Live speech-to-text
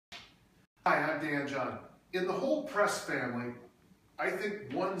Hi, I'm Dan John. In the whole press family, I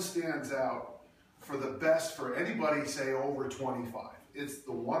think one stands out for the best for anybody, say, over 25. It's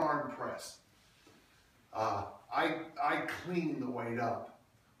the one-arm press. I clean the weight up,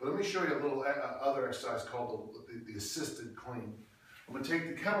 but let me show you a little other exercise called the assisted clean. I'm going to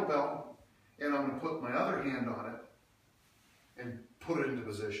take the kettlebell and I'm going to put my other hand on it and put it into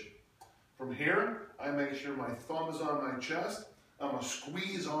position. From here, I make sure my thumb is on my chest. I'm going to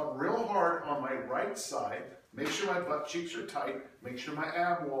squeeze on real hard on my right side, make sure my butt cheeks are tight, make sure my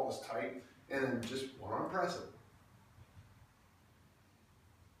ab wall is tight, and then just one-arm press it.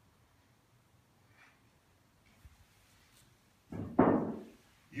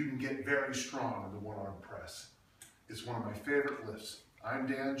 You can get very strong in the one-arm press. It's one of my favorite lifts. I'm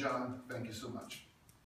Dan John. Thank you so much.